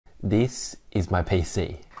This is my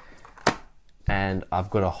PC, and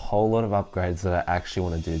I've got a whole lot of upgrades that I actually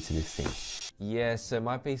want to do to this thing. Yeah, so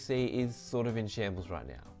my PC is sort of in shambles right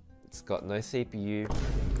now. It's got no CPU,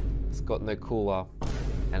 it's got no cooler,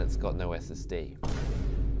 and it's got no SSD.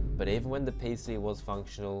 But even when the PC was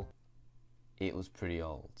functional, it was pretty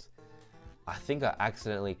old. I think I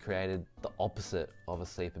accidentally created the opposite of a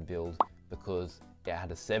sleeper build because it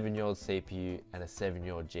had a 7-year-old CPU and a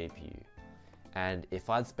 7-year-old GPU. And if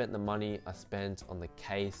I'd spent the money I spent on the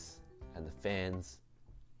case and the fans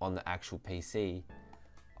on the actual PC,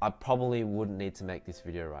 I probably wouldn't need to make this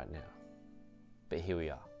video right now. But here we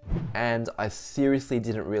are. And I seriously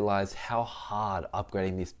didn't realize how hard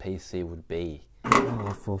upgrading this PC would be.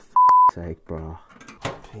 Oh, for sake, bro.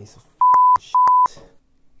 Piece of shit.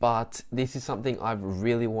 But this is something I've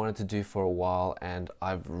really wanted to do for a while, and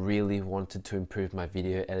I've really wanted to improve my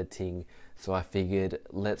video editing, so I figured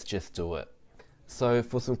let's just do it. So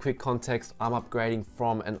for some quick context, I'm upgrading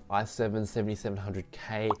from an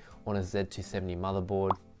i7-7700K on a Z270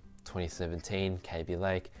 motherboard, 2017 KB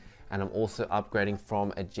Lake, and I'm also upgrading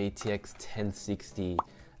from a GTX 1060,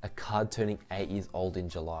 a card turning 8 years old in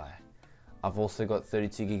July. I've also got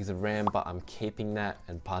 32 gigs of RAM, but I'm keeping that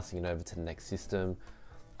and passing it over to the next system.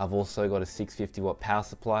 I've also got a 650 watt power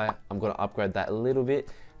supply. I'm going to upgrade that a little bit,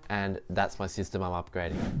 and that's my system I'm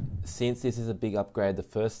upgrading. Since this is a big upgrade, the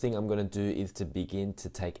first thing I'm going to do is to begin to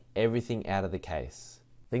take everything out of the case.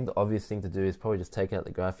 I think the obvious thing to do is probably just take out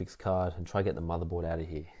the graphics card and try to get the motherboard out of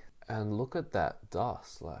here. And look at that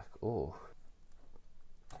dust, like, oh.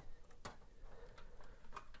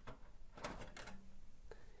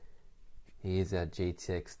 Here's our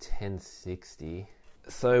GTX 1060.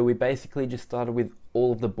 So we basically just started with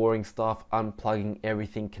all of the boring stuff, unplugging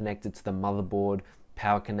everything connected to the motherboard,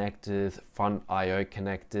 power connectors, front I/O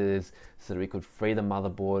connectors, so that we could free the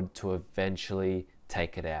motherboard to eventually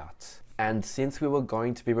take it out. And since we were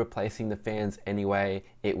going to be replacing the fans anyway,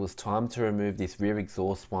 it was time to remove this rear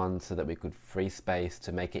exhaust one so that we could free space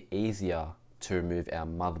to make it easier to remove our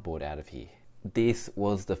motherboard out of here. This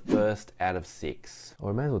was the first out of 6. Or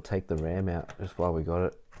I may as well take the RAM out just while we got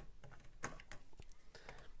it.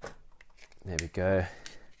 There we go.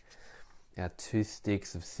 Our 2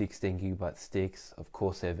 sticks of 16 gigabyte sticks, of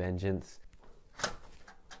course they're Vengeance.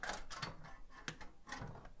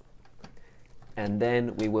 And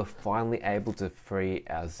then we were finally able to free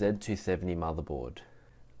our Z270 motherboard,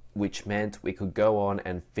 which meant we could go on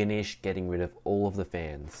and finish getting rid of all of the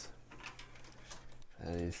fans.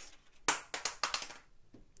 That is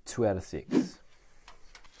 2 out of 6.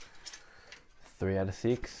 3 out of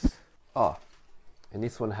 6. Oh, and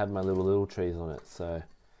this one had my little trees on it, so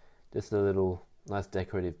just a little nice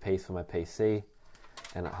decorative piece for my PC,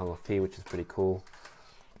 and it hung off here, which is pretty cool.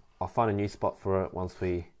 I'll find a new spot for it once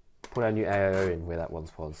we put our new AIO in where that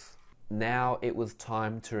once was. Now it was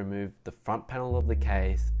time to remove the front panel of the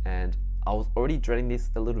case, and I was already dreading this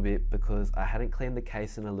a little bit because I hadn't cleaned the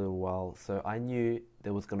case in a little while, so I knew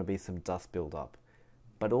there was going to be some dust buildup.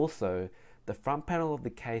 But also, the front panel of the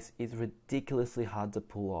case is ridiculously hard to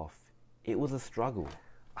pull off. It was a struggle.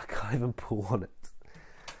 I can't even pull on it.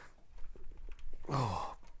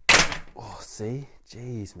 Oh, see?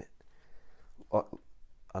 Jeez, man. Oh,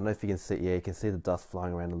 I don't know if you can see, yeah, you can see the dust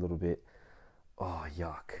flying around a little bit. Oh,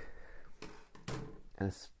 yuck. And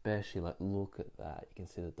especially, like, look at that. You can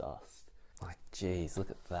see the dust. Like, jeez,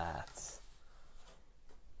 look at that.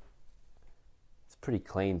 It's pretty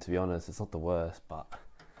clean, to be honest. It's not the worst, but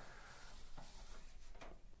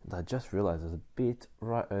I just realized there's a bit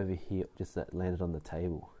right over here just that landed on the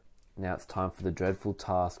table. Now it's time for the dreadful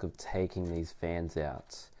task of taking these fans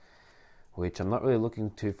out, which I'm not really looking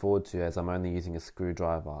too forward to as I'm only using a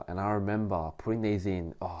screwdriver. And I remember putting these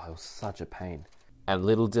in, oh, it was such a pain. And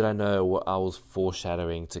little did I know what I was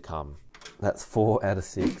foreshadowing to come. That's 4 out of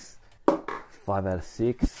 6. 5 out of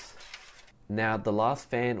 6. Now the last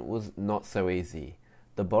fan was not so easy.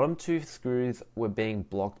 The bottom 2 screws were being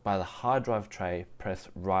blocked by the hard drive tray pressed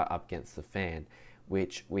right up against the fan,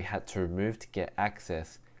 which we had to remove to get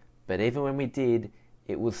access. But even when we did,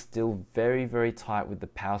 it was still very, very tight with the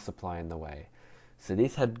power supply in the way. So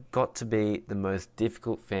this had got to be the most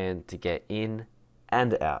difficult fan to get in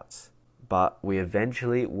and out. But we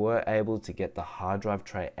eventually were able to get the hard drive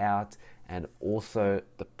tray out, and also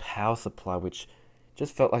the power supply, which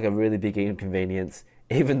just felt like a really big inconvenience.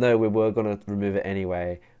 Even though we were going to remove it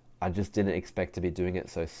anyway, I just didn't expect to be doing it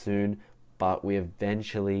so soon, but we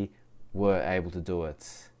eventually were able to do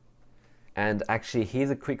it. And actually, here's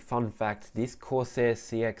a quick fun fact. This Corsair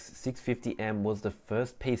CX650M was the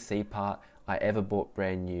first PC part I ever bought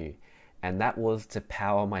brand new. And that was to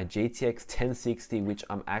power my GTX 1060, which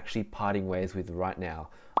I'm actually parting ways with right now.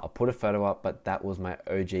 I'll put a photo up, but that was my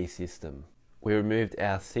OG system. We removed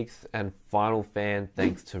our 6th and final fan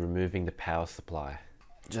thanks to removing the power supply.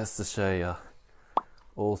 Just to show you,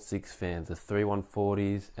 all 6 fans, the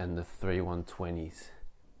 3140s and the 3120s.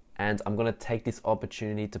 And I'm going to take this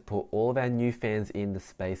opportunity to put all of our new fans in the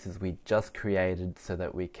spaces we just created so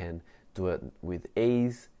that we can do it with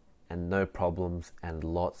ease and no problems and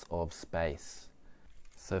lots of space.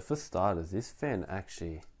 So for starters, this fan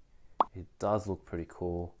actually, it does look pretty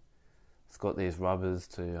cool. It's got these rubbers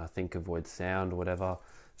to, I think, avoid sound or whatever,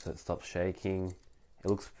 so it stops shaking. It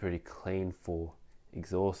looks pretty clean for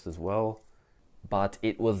exhaust as well. But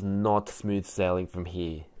it was not smooth sailing from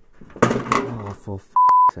here. Oh, for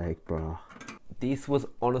sake, bro. This was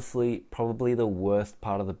honestly probably the worst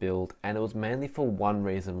part of the build, and it was mainly for one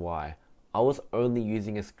reason why. I was only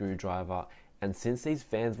using a screwdriver, and since these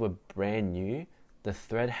fans were brand new, the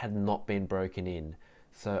thread had not been broken in.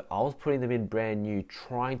 So I was putting them in brand new,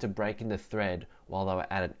 trying to break in the thread while they were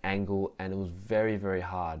at an angle, and it was very, very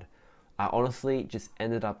hard. I honestly just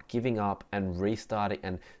ended up giving up and restarting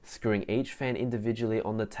and screwing each fan individually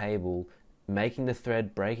on the table, making the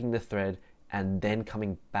thread, breaking the thread, and then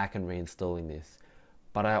coming back and reinstalling this.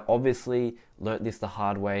 But I obviously learnt this the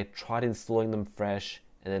hard way, tried installing them fresh,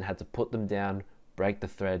 and then had to put them down, break the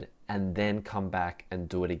thread, and then come back and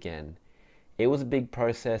do it again. It was a big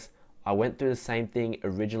process. I went through the same thing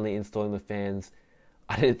originally installing the fans.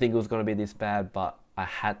 I didn't think it was going to be this bad, but I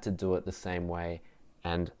had to do it the same way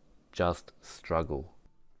and just struggle.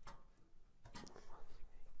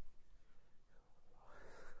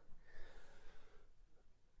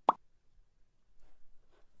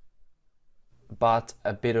 But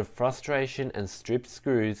a bit of frustration and stripped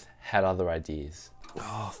screws had other ideas.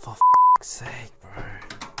 Oh, for f***'s sake, bro.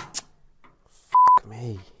 F***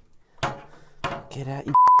 me. Get out,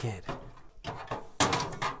 you kid.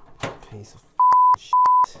 Piece of shit.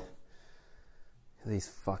 Look at these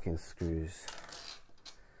fucking screws.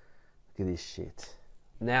 Look at this shit.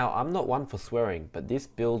 Now, I'm not one for swearing, but this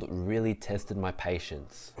build really tested my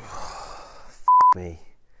patience. F*** me.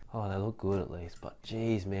 Oh, they look good at least, but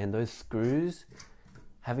geez, man, those screws,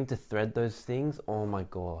 having to thread those things, oh my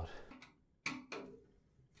god.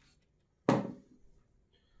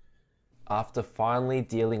 After finally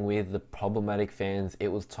dealing with the problematic fans, it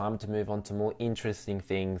was time to move on to more interesting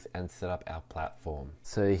things and set up our platform.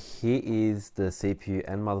 So here is the CPU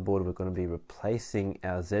and motherboard we're going to be replacing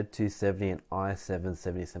our Z270 and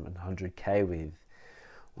i7-7700K with.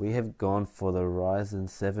 We have gone for the Ryzen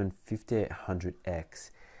 7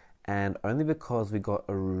 5800X. And only because we got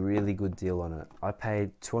a really good deal on it. I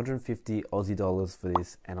paid 250 Aussie dollars for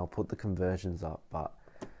this, and I'll put the conversions up, but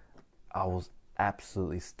I was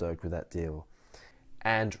absolutely stoked with that deal.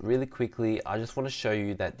 And really quickly, I just want to show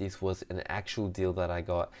you that this was an actual deal that I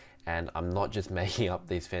got, and I'm not just making up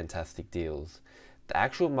these fantastic deals. The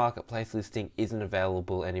actual marketplace listing isn't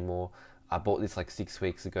available anymore. I bought this like 6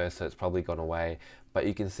 weeks ago, so it's probably gone away, but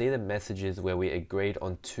you can see the messages where we agreed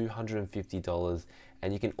on $250,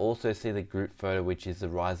 and you can also see the group photo, which is the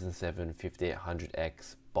Ryzen 7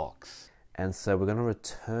 5800X box. And so we're going to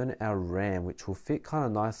return our RAM, which will fit kind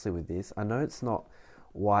of nicely with this. I know it's not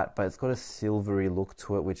white, but it's got a silvery look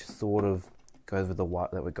to it, which sort of goes with the white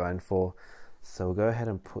that we're going for. So we'll go ahead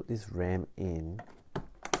and put this RAM in.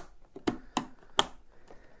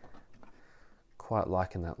 Quite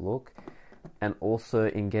liking that look. And also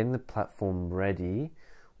in getting the platform ready,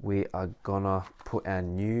 we are gonna put our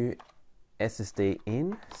new SSD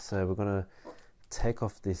in. So we're gonna take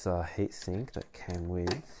off this heatsink that came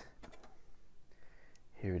with.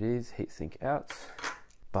 Here it is, heatsink out.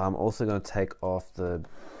 But I'm also gonna take off the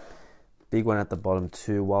big one at the bottom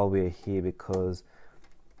too while we're here, because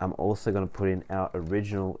I'm also gonna put in our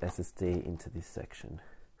original SSD into this section.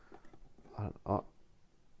 Oh,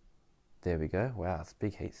 there we go. Wow, it's a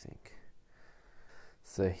big heatsink.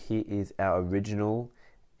 So here is our original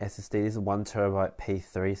SSD. This is 1TB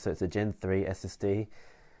P3, so it's a Gen 3 SSD.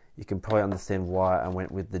 You can probably understand why I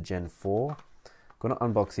went with the Gen 4. I'm going to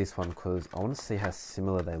unbox this one because I want to see how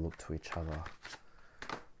similar they look to each other.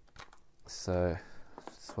 So,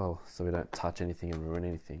 well, so we don't touch anything and ruin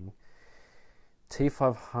anything.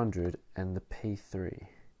 T500 and the P3.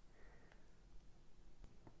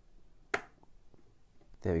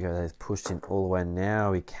 There we go, that is pushed in all the way.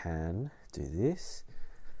 Now we can do this.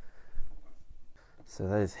 So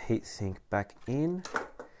that is heatsink back in.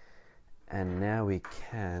 And now we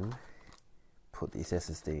can put this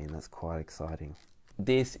SSD in. That's quite exciting.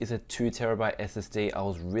 This is a 2TB SSD I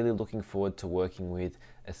was really looking forward to working with,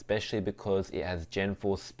 especially because it has Gen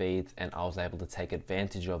 4 speeds and I was able to take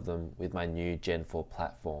advantage of them with my new Gen 4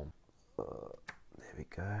 platform. There we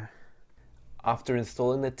go. After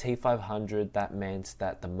installing the T500, that meant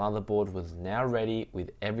that the motherboard was now ready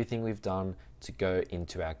with everything we've done to go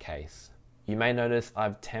into our case. You may notice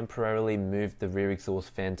I've temporarily moved the rear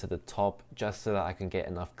exhaust fan to the top just so that I can get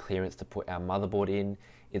enough clearance to put our motherboard in.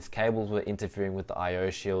 Its cables were interfering with the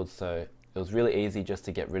I/O shield, so it was really easy just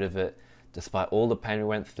to get rid of it, despite all the pain we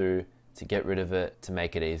went through to get rid of it to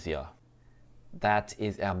make it easier. That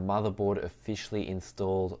is our motherboard officially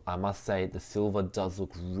installed. I must say the silver does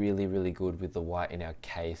look really good with the white in our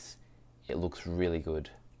case. It looks really good.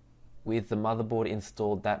 With the motherboard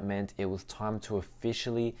installed, that meant it was time to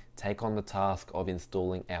officially take on the task of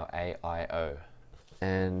installing our AIO.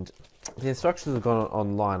 And the instructions have gone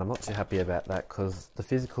online. I'm not too happy about that because the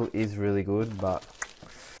physical is really good, but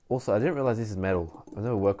also I didn't realize this is metal. I've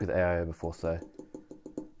never worked with AIO before, so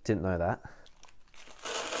didn't know that.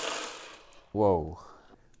 Whoa.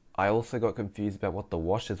 I also got confused about what the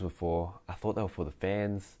washers were for. I thought they were for the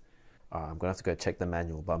fans. I'm gonna have to go check the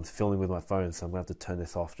manual, but I'm filming with my phone, so I'm gonna have to turn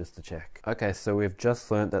this off just to check. Okay, so we've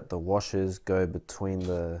just learned that the washers go between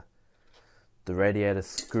the radiator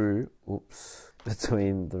screw,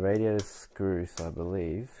 between the radiator screws, I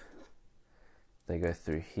believe. They go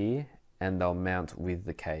through here, and they'll mount with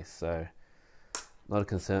the case, so not a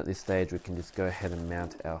concern at this stage. We can just go ahead and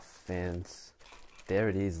mount our fans. There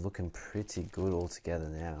it is, looking pretty good all together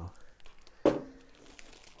now.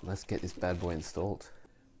 Let's get this bad boy installed.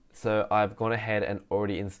 So I've gone ahead and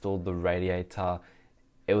already installed the radiator.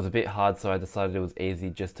 It was a bit hard, so I decided it was easy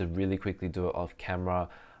just to really quickly do it off camera.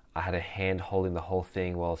 I had a hand holding the whole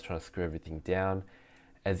thing while I was trying to screw everything down.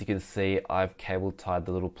 As you can see, I've cable tied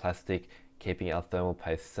the little plastic, keeping our thermal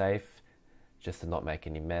paste safe, just to not make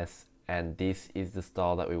any mess. And this is the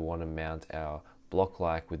style that we want to mount our block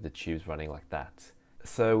like, with the tubes running like that.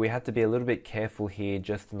 So we had to be a little bit careful here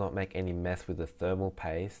just to not make any mess with the thermal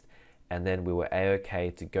paste, and then we were a-okay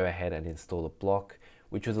to go ahead and install the block,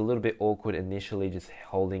 which was a little bit awkward initially, just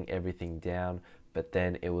holding everything down, but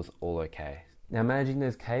then it was all okay. Now managing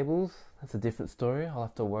those cables, that's a different story. I'll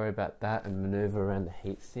have to worry about that and maneuver around the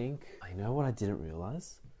heatsink. I know what I didn't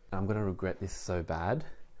realize. I'm gonna regret this so bad.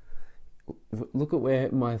 Look at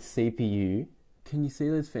where my CPU, can you see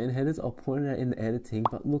those fan headers? I'll point it out in the editing,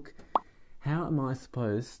 but look, how am I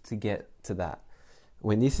supposed to get to that?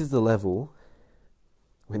 When this is the level,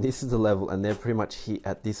 and they're pretty much here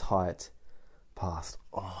at this height past.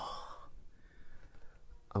 Oh,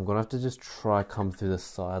 I'm gonna have to just try come through the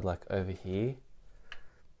side like over here,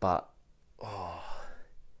 but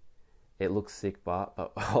it looks sick, but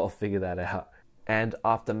I'll figure that out. And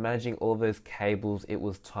after managing all of those cables, it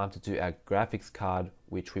was time to do our graphics card,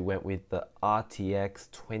 which we went with the RTX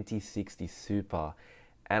 2060 Super.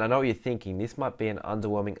 And I know what you're thinking, this might be an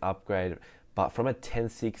underwhelming upgrade, but from a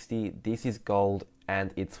 1060, this is gold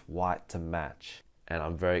and it's white to match. And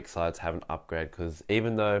I'm very excited to have an upgrade, because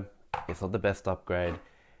even though it's not the best upgrade,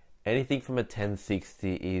 anything from a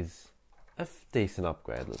 1060 is a decent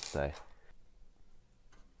upgrade, let's say.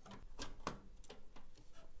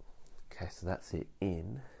 Okay, so that's it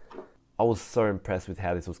in. I was so impressed with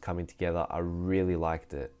how this was coming together. I really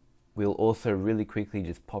liked it. We'll also really quickly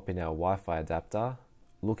just pop in our Wi-Fi adapter.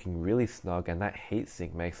 Looking really snug, and that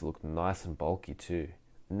heatsink makes it look nice and bulky too.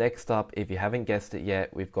 Next up, if you haven't guessed it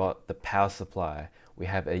yet, we've got the power supply. We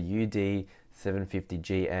have a UD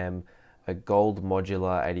 750GM, a gold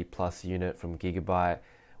modular 80 plus unit from Gigabyte.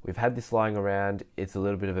 We've had this lying around. It's a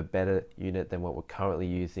little bit of a better unit than what we're currently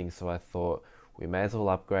using, so I thought we may as well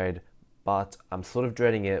upgrade, but I'm sort of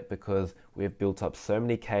dreading it because we've built up so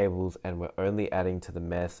many cables and we're only adding to the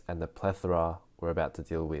mess and the plethora we're about to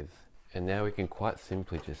deal with. And now we can quite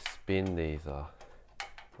simply just spin these,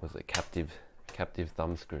 captive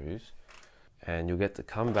thumb screws, and you'll get to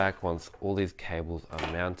come back once all these cables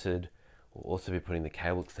are mounted. We'll also be putting the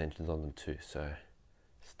cable extensions on them too, so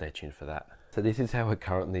stay tuned for that. So this is how we're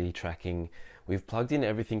currently tracking. We've plugged in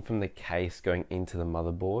everything from the case going into the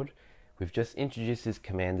motherboard. We've just introduced this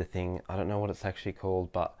commander thing. I don't know what it's actually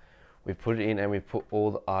called, but we've put it in and we've put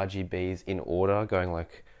all the RGBs in order, going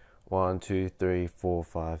like 1, 2, 3, 4,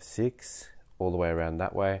 5, 6, all the way around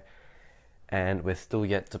that way. And we're still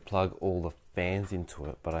yet to plug all the fans into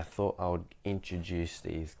it, but I thought I would introduce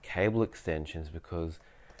these cable extensions because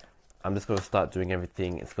I'm just going to start doing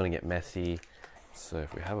everything. It's going to get messy. So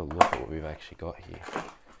if we have a look at what we've actually got here,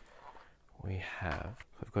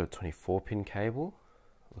 we've got a 24 pin cable,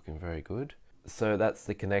 looking very good. So that's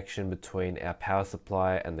the connection between our power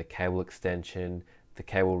supply and the cable extension. The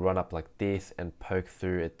cable will run up like this and poke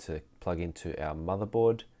through it to plug into our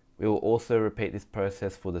motherboard. We will also repeat this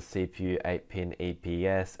process for the CPU 8-pin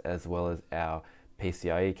EPS as well as our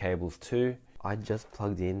PCIe cables too. I just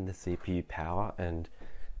plugged in the CPU power, and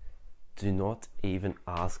do not even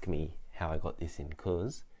ask me how I got this in,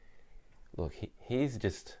 because look, here's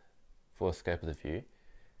just for a scope of the view.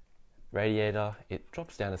 Radiator, it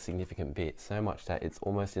drops down a significant bit, so much that it's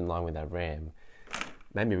almost in line with our RAM.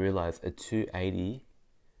 Made me realize a 280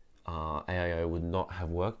 AIO would not have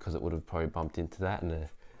worked, because it would have probably bumped into that and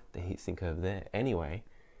the heatsink over there. Anyway,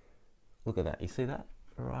 look at that. You see that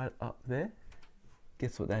right up there?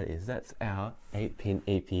 Guess what that is? That's our 8-pin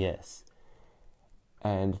EPS.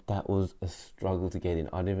 And that was a struggle to get in.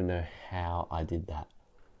 I don't even know how I did that.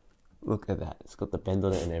 Look at that. It's got the bend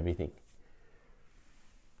on it and everything.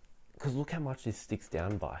 Because look how much this sticks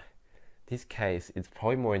down by. This case, it's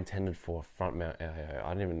probably more intended for a front mount AIO.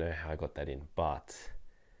 I don't even know how I got that in, but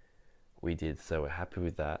we did, so we're happy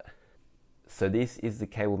with that. So this is the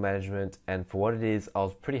cable management, and for what it is, I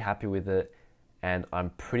was pretty happy with it, and I'm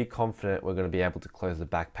pretty confident we're going to be able to close the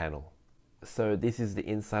back panel. So this is the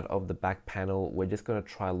inside of the back panel. We're just going to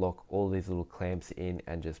try lock all these little clamps in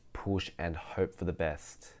and just push and hope for the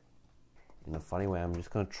best. In a funny way, I'm just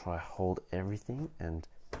going to try hold everything and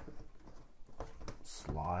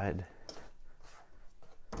slide.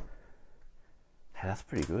 Hey, that's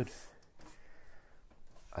pretty good.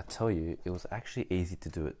 I tell you, it was actually easy to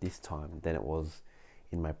do it this time than it was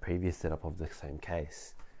in my previous setup of the same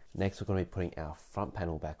case. Next, we're going to be putting our front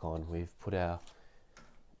panel back on. We've put our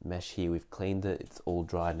mesh here, we've cleaned it, it's all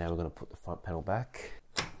dry. Now we're going to put the front panel back.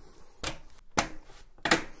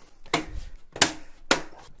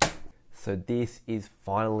 So this is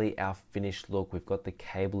finally our finished look. We've got the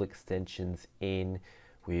cable extensions in.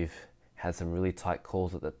 We've had some really tight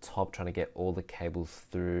calls at the top trying to get all the cables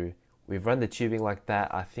through. We've run the tubing like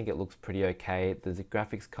that. I think it looks pretty okay. The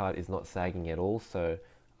graphics card is not sagging at all, so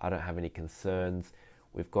I don't have any concerns.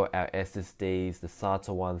 We've got our SSDs, the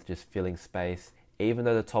SATA ones just filling space. Even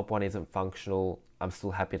though the top one isn't functional, I'm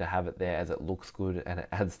still happy to have it there as it looks good and it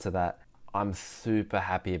adds to that. I'm super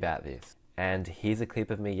happy about this. And here's a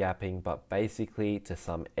clip of me yapping, but basically to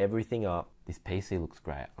sum everything up, this PC looks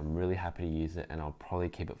great. I'm really happy to use it, and I'll probably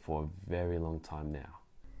keep it for a very long time now.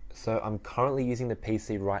 So I'm currently using the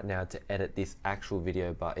PC right now to edit this actual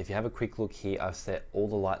video, but if you have a quick look here, I've set all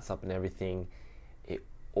the lights up and everything. It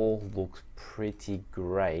all looks pretty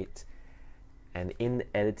great. And in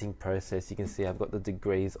the editing process, you can see I've got the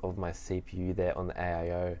degrees of my CPU there on the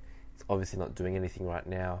AIO. It's obviously not doing anything right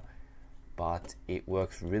now, but it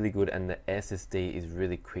works really good, and the SSD is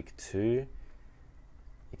really quick too.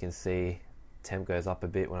 You can see temp goes up a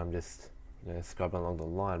bit when I'm just scrubbing along the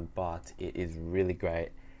line, but it is really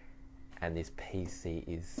great, and this PC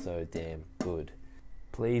is so damn good.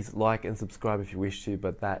 Please like and subscribe if you wish to,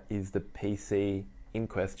 but that is the PC in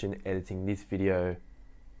question editing this video.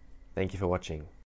 Thank you for watching.